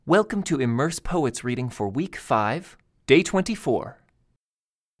Welcome to Immerse Poets reading for Week 5, Day 24.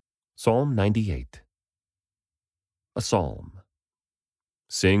 Psalm 98. A Psalm.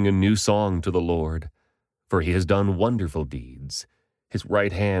 Sing a new song to the Lord, for he has done wonderful deeds. His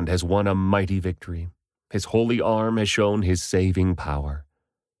right hand has won a mighty victory. His holy arm has shown his saving power.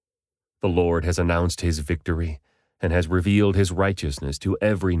 The Lord has announced his victory and has revealed his righteousness to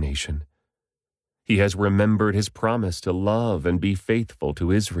every nation. He has remembered his promise to love and be faithful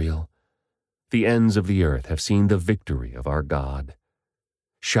to Israel. The ends of the earth have seen the victory of our God.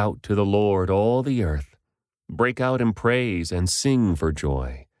 Shout to the Lord, all the earth. Break out in praise and sing for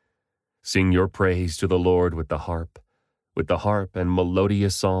joy. Sing your praise to the Lord with the harp and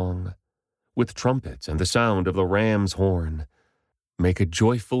melodious song, with trumpets and the sound of the ram's horn. Make a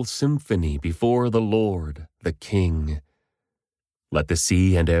joyful symphony before the Lord, the King. Let the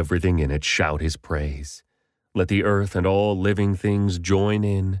sea and everything in it shout his praise. Let the earth and all living things join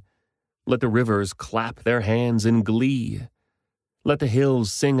in. Let the rivers clap their hands in glee. Let the hills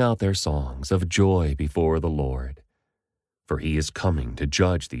sing out their songs of joy before the Lord. For he is coming to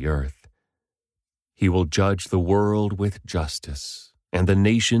judge the earth. He will judge the world with justice and the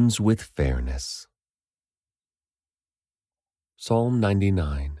nations with fairness. Psalm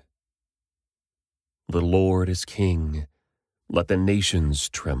 99. The Lord is King. Let the nations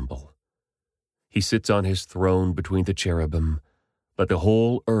tremble. He sits on his throne between the cherubim. Let the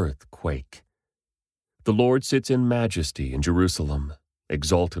whole earth quake. The Lord sits in majesty in Jerusalem,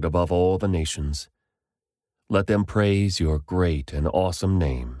 exalted above all the nations. Let them praise your great and awesome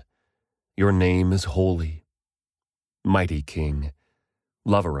name. Your name is holy. Mighty King,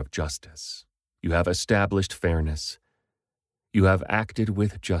 lover of justice, you have established fairness. You have acted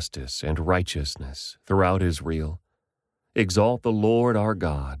with justice and righteousness throughout Israel. Exalt the Lord our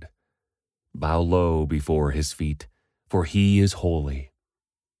God. Bow low before his feet, for he is holy.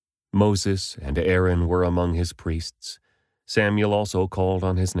 Moses and Aaron were among his priests. Samuel also called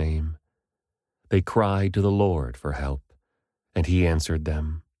on his name. They cried to the Lord for help, and he answered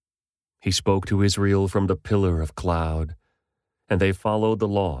them. He spoke to Israel from the pillar of cloud, and they followed the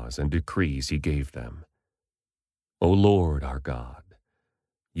laws and decrees he gave them. O Lord our God,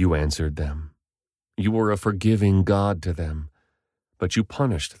 you answered them. You were a forgiving God to them, but you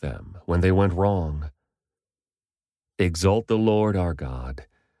punished them when they went wrong. Exalt the Lord our God,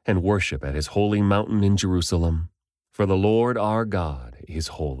 and worship at his holy mountain in Jerusalem, for the Lord our God is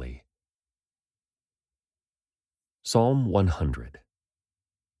holy. Psalm 100.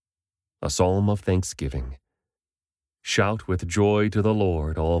 A psalm of thanksgiving. Shout with joy to the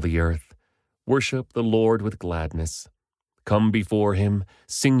Lord, all the earth. Worship the Lord with gladness. Come before him,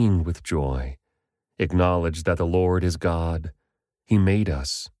 singing with joy. Acknowledge that the Lord is God. He made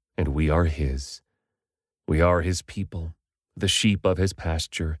us, and we are his. We are his people, the sheep of his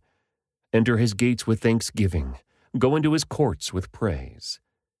pasture. Enter his gates with thanksgiving. Go into his courts with praise.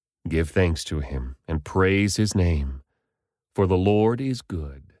 Give thanks to him and praise his name. For the Lord is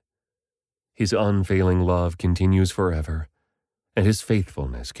good. His unfailing love continues forever, and his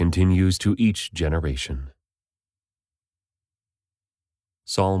faithfulness continues to each generation.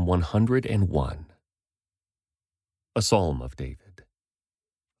 Psalm 101. A Psalm of David.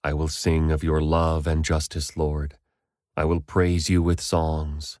 I will sing of your love and justice, Lord. I will praise you with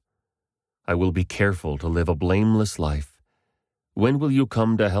songs. I will be careful to live a blameless life. When will you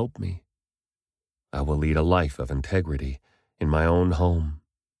come to help me? I will lead a life of integrity in my own home.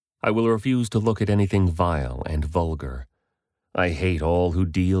 I will refuse to look at anything vile and vulgar. I hate all who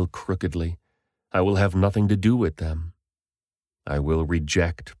deal crookedly. I will have nothing to do with them. I will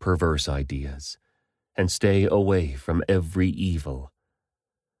reject perverse ideas and stay away from every evil.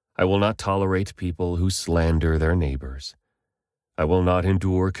 I will not tolerate people who slander their neighbors. I will not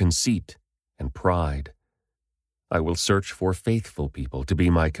endure conceit and pride. I will search for faithful people to be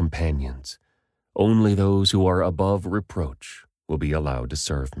my companions. Only those who are above reproach will be allowed to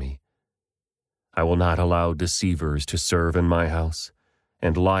serve me. I will not allow deceivers to serve in my house,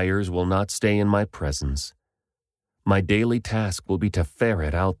 and liars will not stay in my presence. My daily task will be to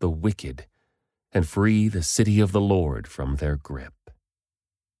ferret out the wicked and free the city of the Lord from their grip.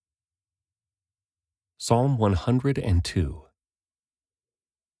 Psalm 102.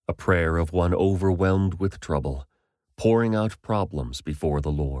 A prayer of one overwhelmed with trouble, pouring out problems before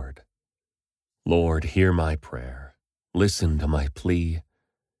the Lord. Lord, hear my prayer. Listen to my plea.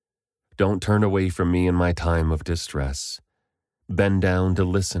 Don't turn away from me in my time of distress. Bend down to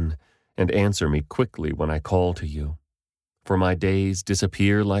listen and answer me quickly when I call to you. For my days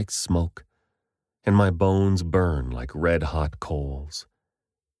disappear like smoke, and my bones burn like red-hot coals.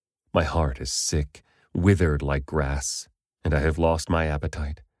 My heart is sick, withered like grass, and I have lost my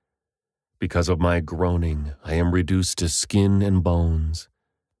appetite. Because of my groaning, I am reduced to skin and bones.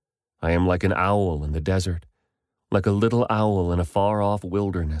 I am like an owl in the desert, like a little owl in a far-off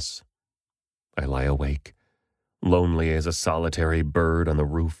wilderness. I lie awake, lonely as a solitary bird on the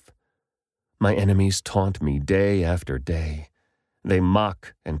roof. My enemies taunt me day after day. They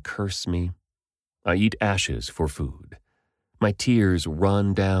mock and curse me. I eat ashes for food. My tears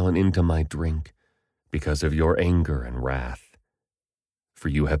run down into my drink because of your anger and wrath. For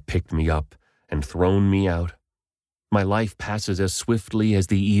you have picked me up and thrown me out. My life passes as swiftly as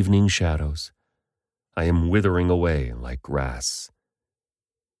the evening shadows. I am withering away like grass.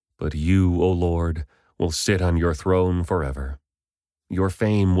 But you, O Lord, will sit on your throne forever. Your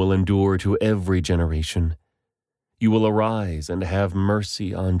fame will endure to every generation. You will arise and have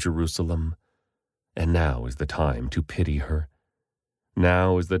mercy on Jerusalem. And now is the time to pity her.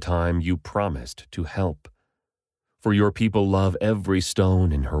 Now is the time you promised to help. For your people love every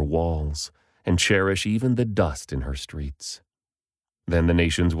stone in her walls and cherish even the dust in her streets. Then the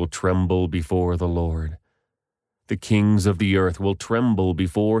nations will tremble before the Lord. The kings of the earth will tremble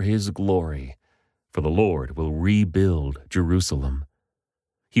before his glory, for the Lord will rebuild Jerusalem.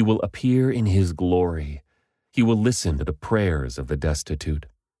 He will appear in his glory. He will listen to the prayers of the destitute.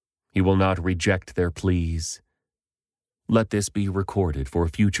 He will not reject their pleas. Let this be recorded for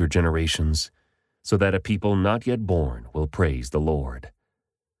future generations, so that a people not yet born will praise the Lord.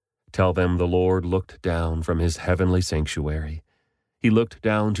 Tell them the Lord looked down from his heavenly sanctuary. He looked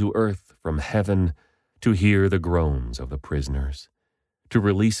down to earth from heaven to hear the groans of the prisoners, to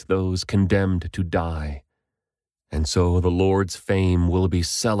release those condemned to die. And so the Lord's fame will be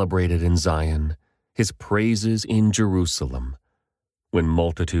celebrated in Zion, his praises in Jerusalem, when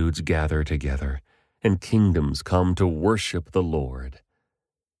multitudes gather together and kingdoms come to worship the Lord.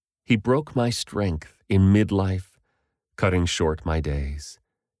 He broke my strength in midlife, cutting short my days.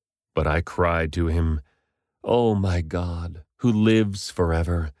 But I cried to him, "O my God, who lives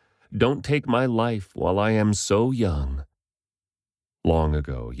forever, don't take my life while I am so young." Long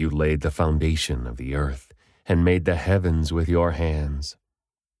ago you laid the foundation of the earth and made the heavens with your hands.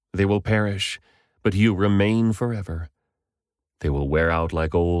 They will perish, but you remain forever. They will wear out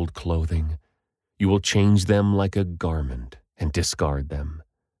like old clothing. You will change them like a garment and discard them.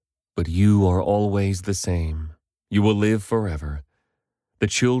 But you are always the same. You will live forever. The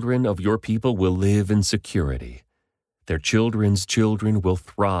children of your people will live in security. Their children's children will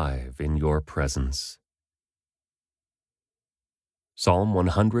thrive in your presence. Psalm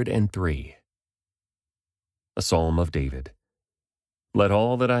 103. A Psalm of David. Let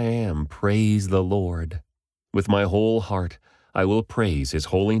all that I am praise the Lord. With my whole heart I will praise his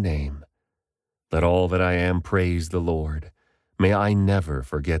holy name. Let all that I am praise the Lord. May I never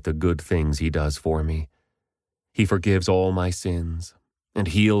forget the good things he does for me. He forgives all my sins and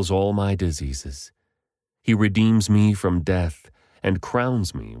heals all my diseases. He redeems me from death and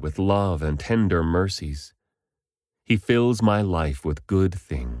crowns me with love and tender mercies. He fills my life with good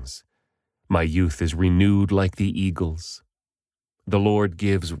things. My youth is renewed like the eagles. The Lord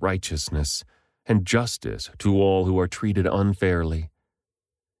gives righteousness and justice to all who are treated unfairly.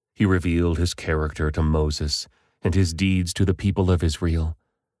 He revealed his character to Moses and his deeds to the people of Israel.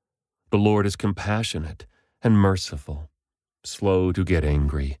 The Lord is compassionate and merciful, slow to get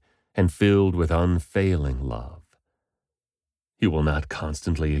angry, and filled with unfailing love. He will not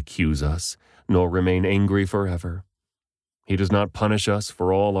constantly accuse us, nor remain angry forever. He does not punish us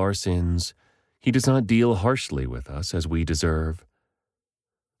for all our sins. He does not deal harshly with us as we deserve.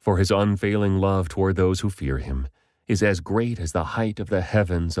 For his unfailing love toward those who fear him is as great as the height of the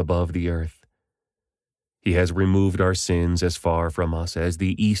heavens above the earth. He has removed our sins as far from us as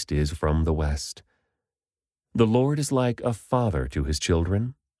the east is from the west. The Lord is like a father to his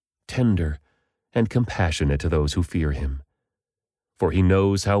children, tender and compassionate to those who fear him. For he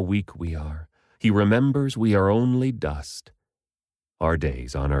knows how weak we are. He remembers we are only dust. Our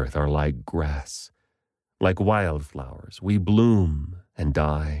days on earth are like grass. Like wildflowers, we bloom and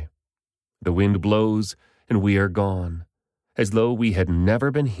die. The wind blows and we are gone, as though we had never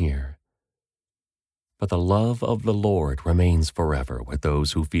been here. But the love of the Lord remains forever with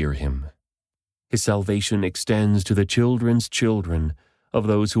those who fear him. His salvation extends to the children's children of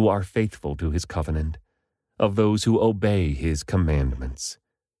those who are faithful to his covenant, of those who obey his commandments.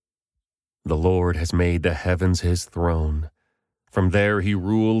 The Lord has made the heavens his throne. From there he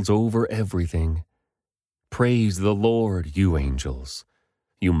rules over everything. Praise the Lord, you angels,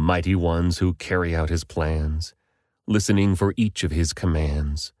 you mighty ones who carry out his plans, listening for each of his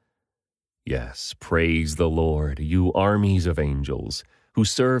commands. Yes, praise the Lord, you armies of angels who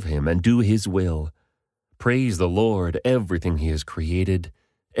serve him and do his will. Praise the Lord, everything he has created,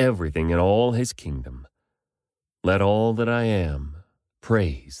 everything in all his kingdom. Let all that I am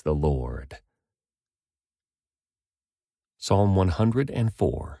praise the Lord. Psalm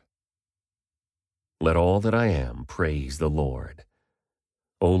 104. Let all that I am praise the Lord.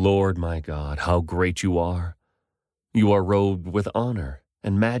 O Lord my God, how great you are! You are robed with honor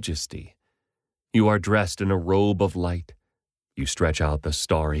and majesty. You are dressed in a robe of light. You stretch out the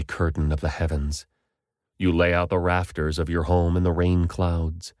starry curtain of the heavens. You lay out the rafters of your home in the rain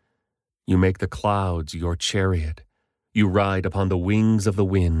clouds. You make the clouds your chariot. You ride upon the wings of the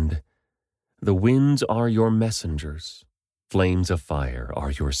wind. The winds are your messengers. Flames of fire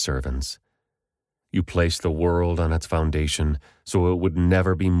are your servants. You placed the world on its foundation so it would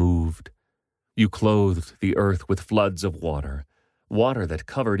never be moved. You clothed the earth with floods of water, water that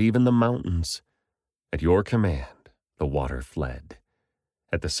covered even the mountains. At your command, the water fled.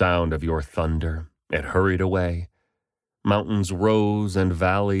 At the sound of your thunder, it hurried away. Mountains rose and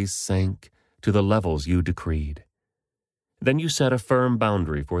valleys sank to the levels you decreed. Then you set a firm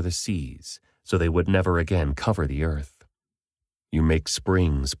boundary for the seas so they would never again cover the earth. You make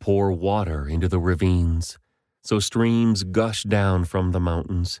springs pour water into the ravines, so streams gush down from the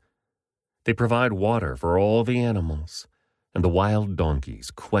mountains. They provide water for all the animals, and the wild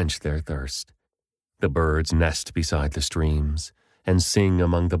donkeys quench their thirst. The birds nest beside the streams and sing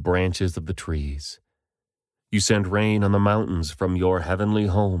among the branches of the trees. You send rain on the mountains from your heavenly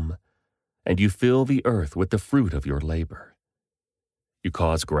home, and you fill the earth with the fruit of your labor. You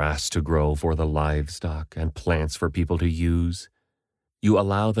cause grass to grow for the livestock and plants for people to use. You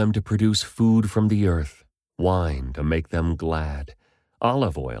allow them to produce food from the earth, wine to make them glad,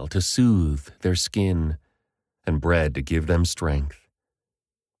 olive oil to soothe their skin, and bread to give them strength.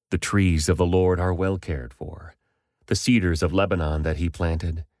 The trees of the Lord are well cared for, the cedars of Lebanon that he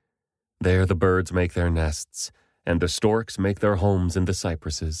planted. There the birds make their nests, and the storks make their homes in the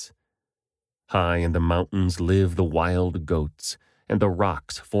cypresses. High in the mountains live the wild goats, and the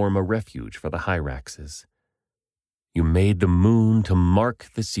rocks form a refuge for the hyraxes. You made the moon to mark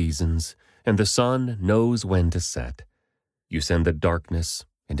the seasons, and the sun knows when to set. You send the darkness,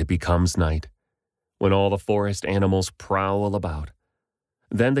 and it becomes night, when all the forest animals prowl about.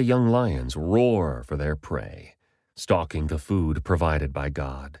 Then the young lions roar for their prey, stalking the food provided by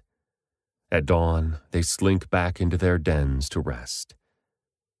God. At dawn, they slink back into their dens to rest.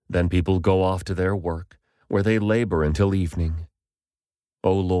 Then people go off to their work, where they labor until evening.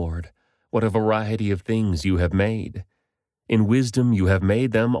 O Lord, what a variety of things you have made. In wisdom you have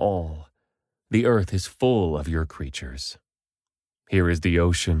made them all. The earth is full of your creatures. Here is the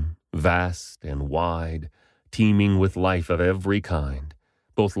ocean, vast and wide, teeming with life of every kind,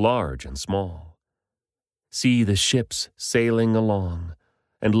 both large and small. See the ships sailing along,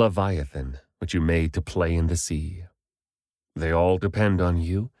 and Leviathan, which you made to play in the sea. They all depend on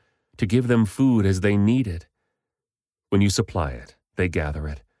you, to give them food as they need it. When you supply it, they gather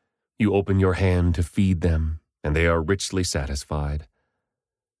it. You open your hand to feed them, and they are richly satisfied.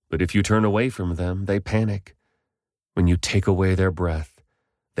 But if you turn away from them, they panic. When you take away their breath,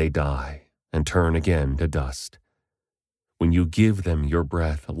 they die and turn again to dust. When you give them your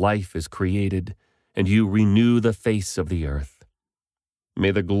breath, life is created, and you renew the face of the earth.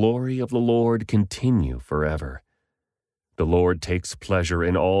 May the glory of the Lord continue forever. The Lord takes pleasure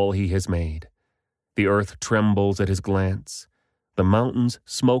in all he has made. The earth trembles at his glance. The mountains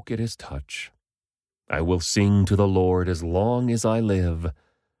smoke at his touch. I will sing to the Lord as long as I live.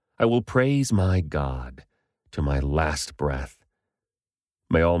 I will praise my God to my last breath.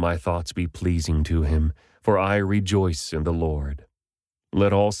 May all my thoughts be pleasing to him, for I rejoice in the Lord.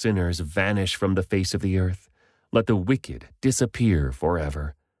 Let all sinners vanish from the face of the earth. Let the wicked disappear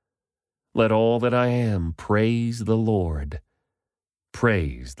forever. Let all that I am praise the Lord.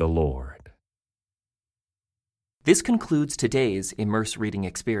 Praise the Lord. This concludes today's Immerse Reading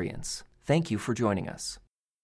Experience. Thank you for joining us.